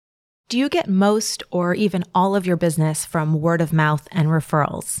Do you get most or even all of your business from word of mouth and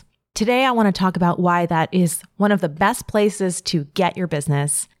referrals? Today, I want to talk about why that is one of the best places to get your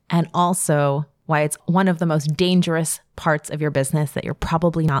business, and also why it's one of the most dangerous parts of your business that you're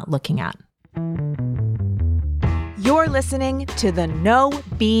probably not looking at. You're listening to the No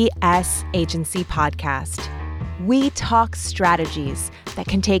BS Agency podcast. We talk strategies that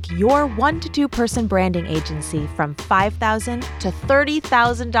can take your 1 to 2 person branding agency from $5,000 to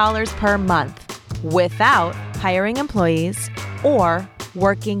 $30,000 per month without hiring employees or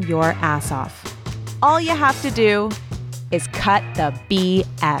working your ass off. All you have to do is cut the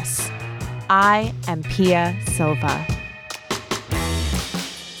BS. I am Pia Silva.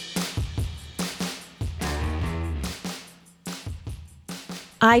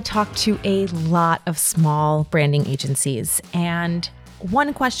 I talk to a lot of small branding agencies, and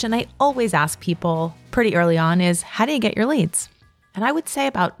one question I always ask people pretty early on is, how do you get your leads? And I would say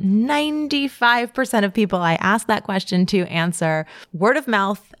about 95% of people I ask that question to answer word of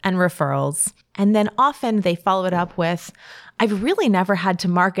mouth and referrals. And then often they follow it up with, I've really never had to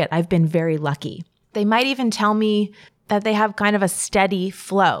market. I've been very lucky. They might even tell me that they have kind of a steady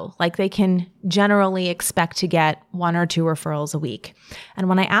flow, like they can generally expect to get 1 or 2 referrals a week. And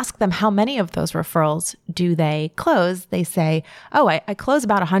when I ask them how many of those referrals do they close, they say, I close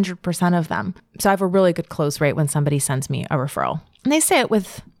about 100% of them. So I have a really good close rate when somebody sends me a referral. And they say it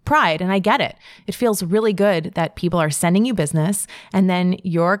with pride, and I get it. It feels really good that people are sending you business and then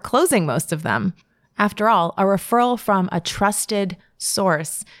you're closing most of them. After all, a referral from a trusted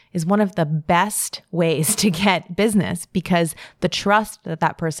source is one of the best ways to get business because the trust that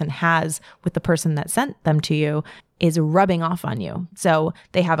that person has with the person that sent them to you is rubbing off on you. So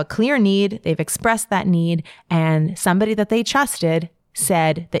they have a clear need, they've expressed that need, and somebody that they trusted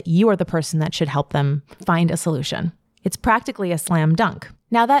said that you are the person that should help them find a solution. It's practically a slam dunk.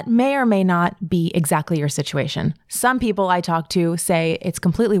 Now, that may or may not be exactly your situation. Some people I talk to say it's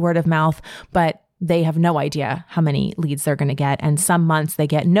completely word of mouth, but they have no idea how many leads they're going to get. And some months they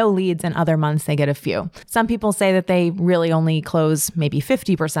get no leads and other months they get a few. Some people say that they really only close maybe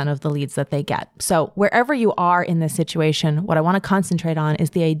 50% of the leads that they get. So wherever you are in this situation, what I want to concentrate on is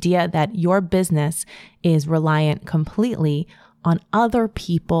the idea that your business is reliant completely on other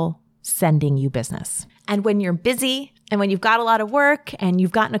people sending you business. And when you're busy and when you've got a lot of work and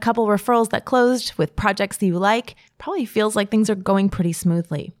you've gotten a couple referrals that closed with projects that you like, it probably feels like things are going pretty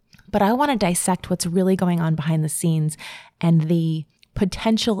smoothly. But I want to dissect what's really going on behind the scenes and the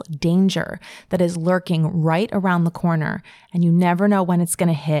potential danger that is lurking right around the corner, and you never know when it's going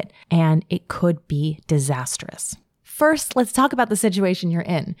to hit, and it could be disastrous. First, let's talk about the situation you're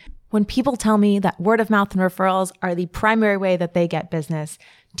in. When people tell me that word of mouth and referrals are the primary way that they get business,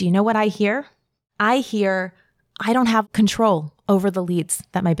 do you know what I hear? I hear, I don't have control over the leads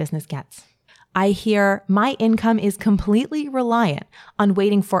that my business gets. I hear my income is completely reliant on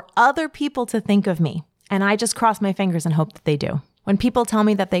waiting for other people to think of me, and I just cross my fingers and hope that they do. When people tell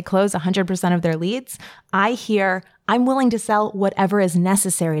me that they close 100% of their leads, I hear I'm willing to sell whatever is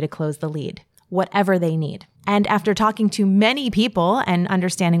necessary to close the lead, whatever they need. And after talking to many people and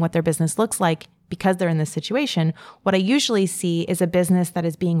understanding what their business looks like, because they're in this situation, what I usually see is a business that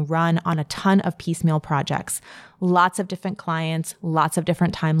is being run on a ton of piecemeal projects, lots of different clients, lots of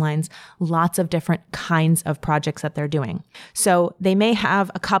different timelines, lots of different kinds of projects that they're doing. So they may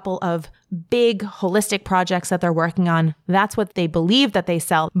have a couple of big holistic projects that they're working on. That's what they believe that they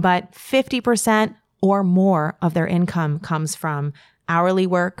sell, but 50% or more of their income comes from hourly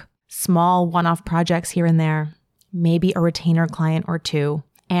work, small one-off projects here and there, maybe a retainer client or 2.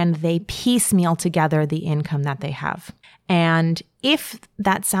 And they piecemeal together the income that they have. And if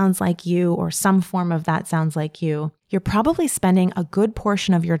that sounds like you, or some form of that sounds like you, you're probably spending a good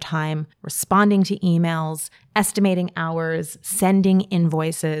portion of your time responding to emails, estimating hours, sending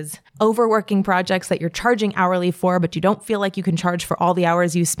invoices, overworking projects that you're charging hourly for, but you don't feel like you can charge for all the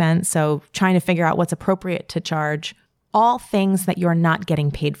hours you spent. So trying to figure out what's appropriate to charge. All things that you're not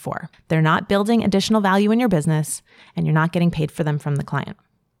getting paid for. They're not building additional value in your business, and you're not getting paid for them from the client.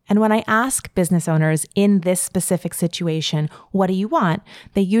 And when I ask business owners in this specific situation, what do you want?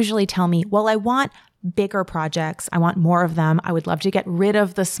 They usually tell me, well, I want bigger projects. I want more of them. I would love to get rid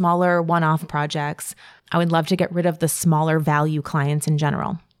of the smaller one-off projects. I would love to get rid of the smaller value clients in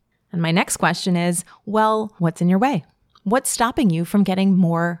general. And my next question is, well, what's in your way? What's stopping you from getting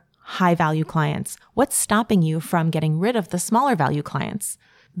more high value clients? What's stopping you from getting rid of the smaller value clients?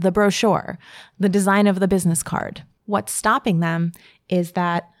 The brochure, the design of the business card. What's stopping them is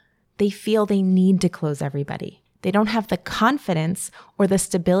that they feel they need to close everybody. they don't have the confidence or the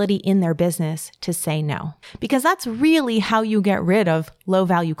stability in their business to say no. Because that's really how you get rid of low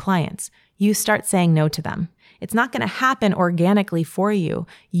value clients. You start saying no to them. It's not going to happen organically for you.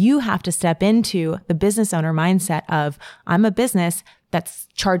 You have to step into the business owner mindset of, I'm a business that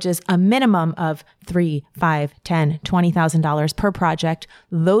charges a minimum of $3,000, $5,000, $10,000, $20,000 per project.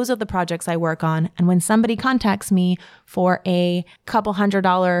 Those are the projects I work on. And when somebody contacts me for a couple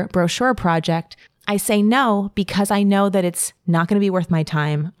 $100 brochure project, I say no because I know that it's not going to be worth my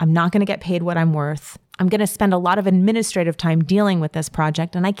time. I'm not going to get paid what I'm worth. I'm going to spend a lot of administrative time dealing with this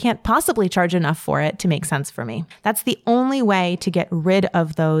project, and I can't possibly charge enough for it to make sense for me. That's the only way to get rid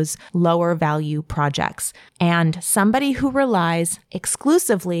of those lower value projects. And somebody who relies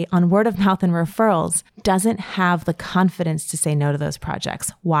exclusively on word of mouth and referrals doesn't have the confidence to say no to those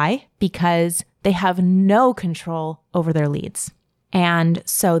projects. Why? Because they have no control over their leads. And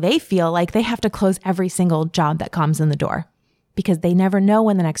so they feel like they have to close every single job that comes in the door, because they never know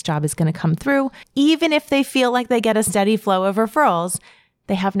when the next job is going to come through. Even if they feel like they get a steady flow of referrals,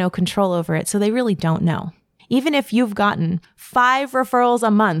 they have no control over it. So they really don't know. Even if you've gotten 5 referrals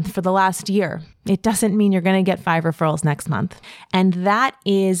a month for the last year, it doesn't mean you're going to get 5 referrals next month. And that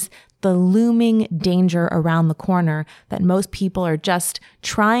is the looming danger around the corner that most people are just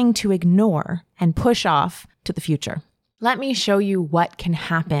trying to ignore and push off to the future. Let me show you what can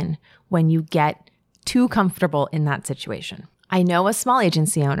happen when you get too comfortable in that situation. I know a small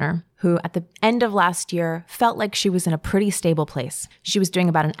agency owner who at the end of last year felt like she was in a pretty stable place. She was doing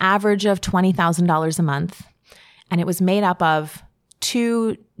about an average of $20,000 a month, and it was made up of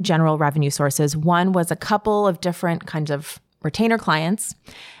 2 general revenue sources. One was a couple of different kinds of retainer clients,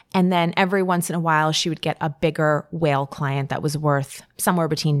 and then every once in a while she would get a bigger whale client that was worth somewhere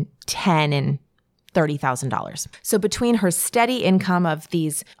between $10,000 and $30,000. So between her steady income of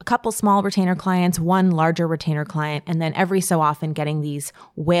a couple small retainer clients, 1 larger retainer client, and then every so often getting these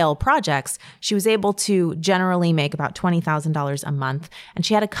whale projects, she was able to generally make about $20,000 a month. And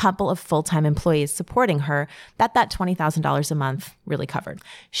she had a couple of full-time employees supporting her that $20,000 a month really covered.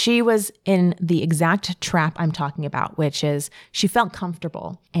 She was in the exact trap I'm talking about, which is she felt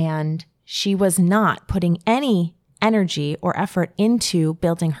comfortable and she was not putting any energy or effort into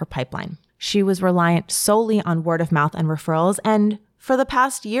building her pipeline. She was reliant solely on word of mouth and referrals. And for the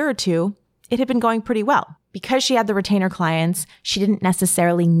past year or 2, it had been going pretty well. Because she had the retainer clients, she didn't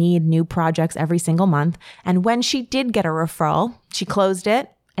necessarily need new projects every single month. And when she did get a referral, she closed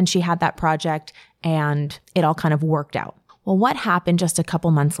it and she had that project and it all kind of worked out. Well, what happened just a couple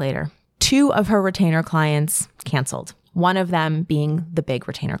months later? 2 of her retainer clients canceled, one of them being the big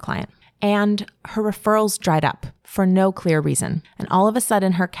retainer client. And her referrals dried up for no clear reason. And all of a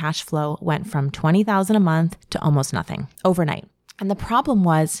sudden, her cash flow went from $20,000 a month to almost nothing overnight. And the problem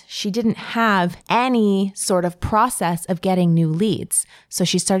was she didn't have any sort of process of getting new leads. So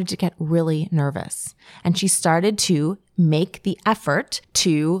she started to get really nervous. And she started to make the effort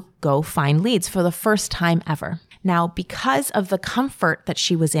to go find leads for the first time ever. Now, because of the comfort that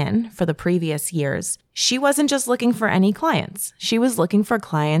she was in for the previous years, she wasn't just looking for any clients. She was looking for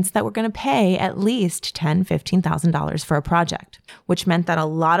clients that were going to pay at least $10,000, $15,000 for a project, which meant that a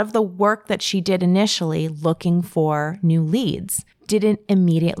lot of the work that she did initially looking for new leads didn't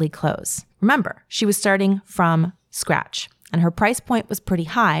immediately close. Remember, she was starting from scratch and her price point was pretty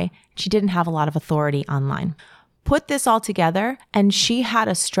high. She didn't have a lot of authority online. Put this all together, and she had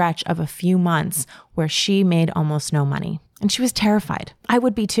a stretch of a few months where she made almost no money. And she was terrified. I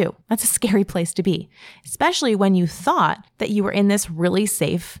would be too. That's a scary place to be, especially when you thought that you were in this really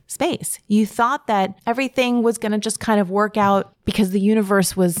safe space. You thought that everything was going to just kind of work out because the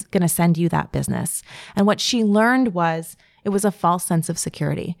universe was going to send you that business. And what she learned was it was a false sense of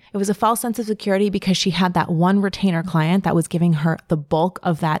security. It was a false sense of security because she had that one retainer client that was giving her the bulk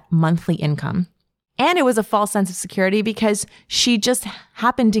of that monthly income. And it was a false sense of security because she just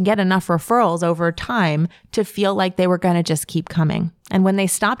happened to get enough referrals over time to feel like they were going to just keep coming. And when they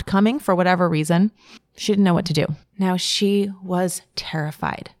stopped coming for whatever reason, she didn't know what to do. Now she was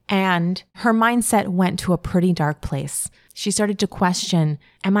terrified and her mindset went to a pretty dark place. She started to question,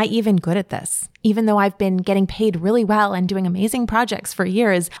 am I even good at this? Even though I've been getting paid really well and doing amazing projects for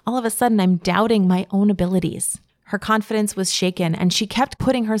years, all of a sudden I'm doubting my own abilities. Her confidence was shaken and she kept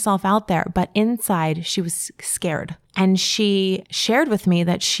putting herself out there, but inside she was scared. And she shared with me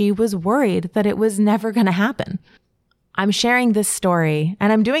that she was worried that it was never going to happen. I'm sharing this story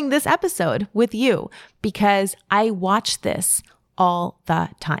and I'm doing this episode with you because I watch this all the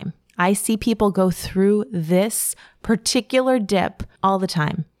time. I see people go through this particular dip all the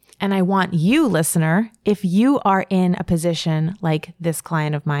time. And I want you, listener, if you are in a position like this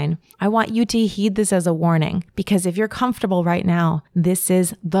client of mine, I want you to heed this as a warning, because if you're comfortable right now, this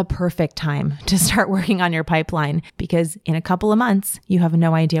is the perfect time to start working on your pipeline, because in a couple of months, you have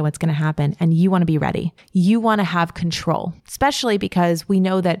no idea what's going to happen and you want to be ready. You want to have control, especially because we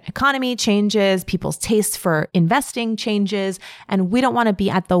know that economy changes, people's tastes for investing changes, and we don't want to be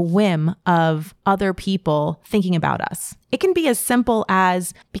at the whim of other people thinking about us. It can be as simple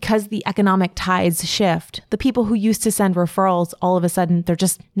as, because the economic tides shift, the people who used to send referrals, all of a sudden, they're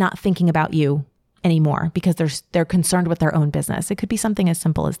just not thinking about you anymore because they're concerned with their own business. It could be something as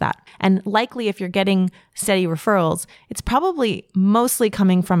simple as that. And likely, if you're getting steady referrals, it's probably mostly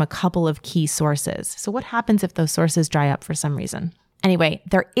coming from a couple of key sources. So what happens if those sources dry up for some reason? Anyway,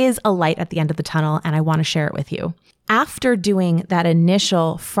 there is a light at the end of the tunnel, and I want to share it with you. After doing that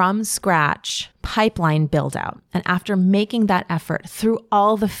initial from scratch pipeline build out, and after making that effort through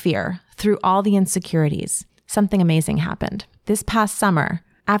all the fear, through all the insecurities, something amazing happened. This past summer,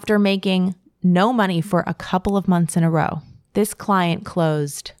 after making no money for a couple of months in a row, this client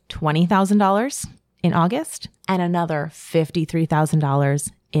closed $20,000 in August and another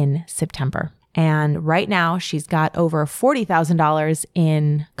 $53,000 in September. And right now she's got over $40,000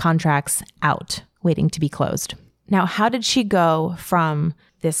 in contracts out, waiting to be closed. Now, how did she go from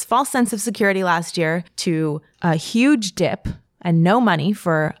this false sense of security last year to a huge dip and no money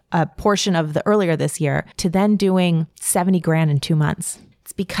for a portion of the earlier this year to then doing 70 grand in 2 months?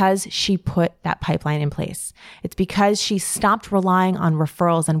 It's because she put that pipeline in place. It's because she stopped relying on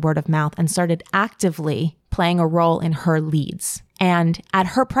referrals and word of mouth and started actively playing a role in her leads. And at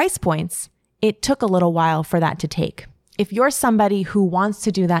her price points, it took a little while for that to take. If you're somebody who wants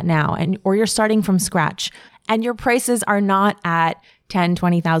to do that now, or you're starting from scratch, and your prices are not at $10,000,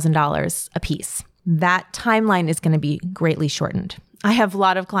 $20,000 a piece, that timeline is going to be greatly shortened. I have a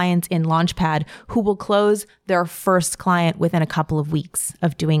lot of clients in Launchpad who will close their first client within a couple of weeks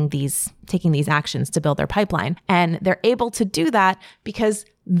of taking these actions to build their pipeline. And they're able to do that because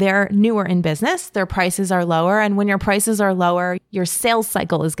they're newer in business, their prices are lower. And when your prices are lower, your sales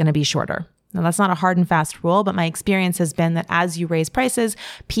cycle is going to be shorter. Now, that's not a hard and fast rule, but my experience has been that as you raise prices,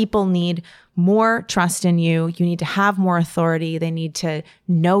 people need more trust in you. You need to have more authority. They need to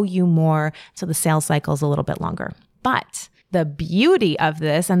know you more. So the sales cycle is a little bit longer. But the beauty of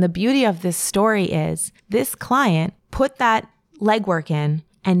this and the beauty of this story is this client put that legwork in,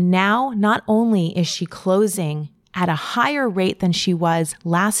 and now not only is she closing at a higher rate than she was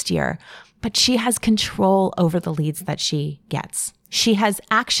last year, but she has control over the leads that she gets. She has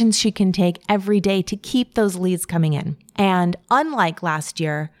actions she can take every day to keep those leads coming in. And unlike last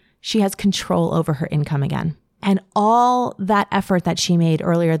year, she has control over her income again. And all that effort that she made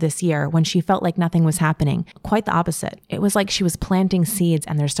earlier this year when she felt like nothing was happening, quite the opposite. It was like she was planting seeds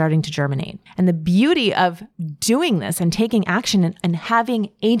and they're starting to germinate. And the beauty of doing this and taking action and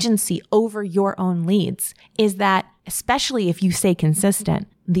having agency over your own leads is that, especially if you stay consistent,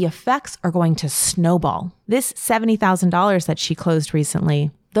 the effects are going to snowball. This $70,000 that she closed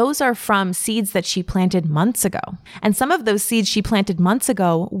recently, those are from seeds that she planted months ago. And some of those seeds she planted months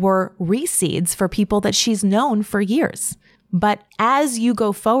ago were reseeds for people that she's known for years. But as you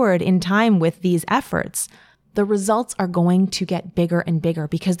go forward in time with these efforts, the results are going to get bigger and bigger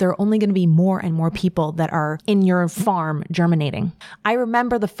because there are only going to be more and more people that are in your farm germinating. I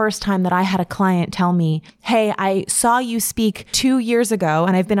remember the first time that I had a client tell me, hey, I saw you speak 2 years ago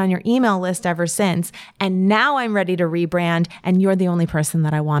and I've been on your email list ever since. And now I'm ready to rebrand and you're the only person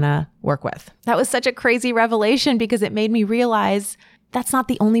that I want to work with. That was such a crazy revelation because it made me realize that's not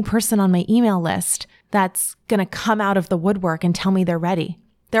the only person on my email list that's going to come out of the woodwork and tell me they're ready.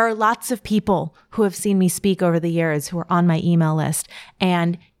 There are lots of people who have seen me speak over the years who are on my email list.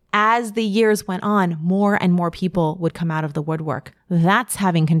 And as the years went on, more and more people would come out of the woodwork. That's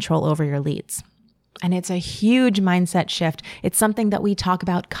having control over your leads. And it's a huge mindset shift. It's something that we talk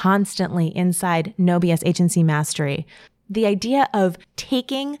about constantly inside No BS Agency Mastery. The idea of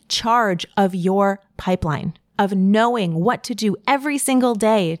taking charge of your pipeline, of knowing what to do every single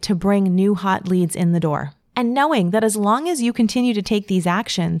day to bring new hot leads in the door. And knowing that as long as you continue to take these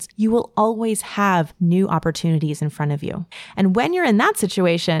actions, you will always have new opportunities in front of you. And when you're in that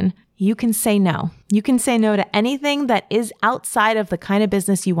situation, you can say no. You can say no to anything that is outside of the kind of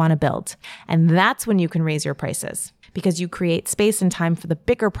business you want to build. And that's when you can raise your prices because you create space and time for the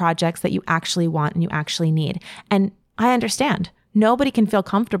bigger projects that you actually want and you actually need. And I understand. Nobody can feel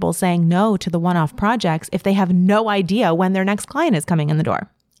comfortable saying no to the one-off projects if they have no idea when their next client is coming in the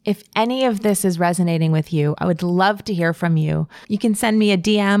door. If any of this is resonating with you, I would love to hear from you. You can send me a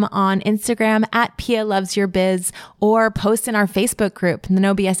DM on Instagram at Pia Loves Your Biz, or post in our Facebook group, the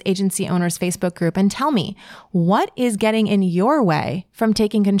No BS Agency Owners Facebook group, and tell me, what is getting in your way from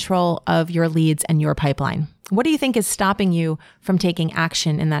taking control of your leads and your pipeline? What do you think is stopping you from taking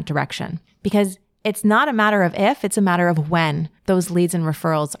action in that direction? Because it's not a matter of if, it's a matter of when those leads and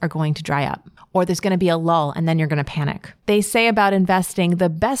referrals are going to dry up, or there's going to be a lull and then you're going to panic. They say about investing, the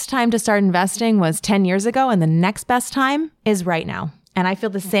best time to start investing was 10 years ago, and the next best time is right now. And I feel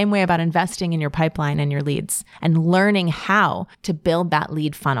the same way about investing in your pipeline and your leads and learning how to build that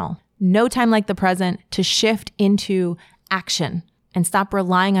lead funnel. No time like the present to shift into action and stop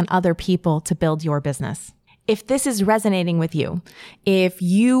relying on other people to build your business. If this is resonating with you, if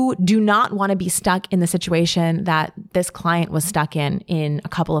you do not want to be stuck in the situation that this client was stuck in a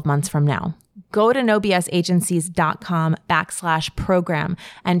couple of months from now, go to nobsagencies.com/program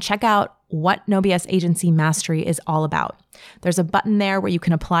and check out what No BS Agency Mastery is all about. There's a button there where you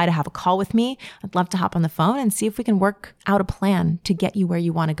can apply to have a call with me. I'd love to hop on the phone and see if we can work out a plan to get you where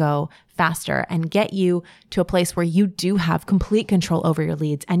you want to go faster and get you to a place where you do have complete control over your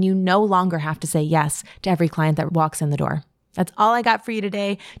leads and you no longer have to say yes to every client that walks in the door. That's all I got for you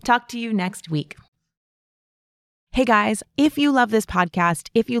today. Talk to you next week. Hey guys, if you love this podcast,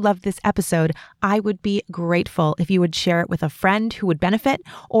 if you love this episode, I would be grateful if you would share it with a friend who would benefit,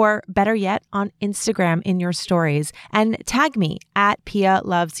 or better yet, on Instagram in your stories, and tag me at Pia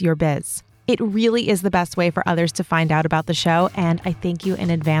Loves Your Biz. It really is the best way for others to find out about the show, and I thank you in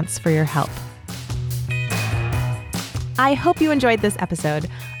advance for your help. I hope you enjoyed this episode.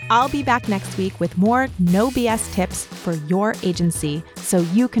 I'll be back next week with more No BS tips for your agency so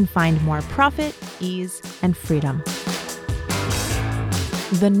you can find more profit, ease, and freedom.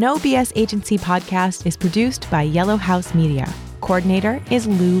 The No BS Agency podcast is produced by Yellow House Media. Coordinator is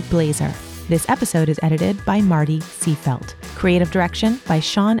Lou Blazer. This episode is edited by Marty Seafelt. Creative direction by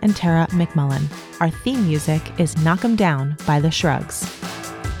Sean and Tara McMullen. Our theme music is Knock 'em Down by The Shrugs.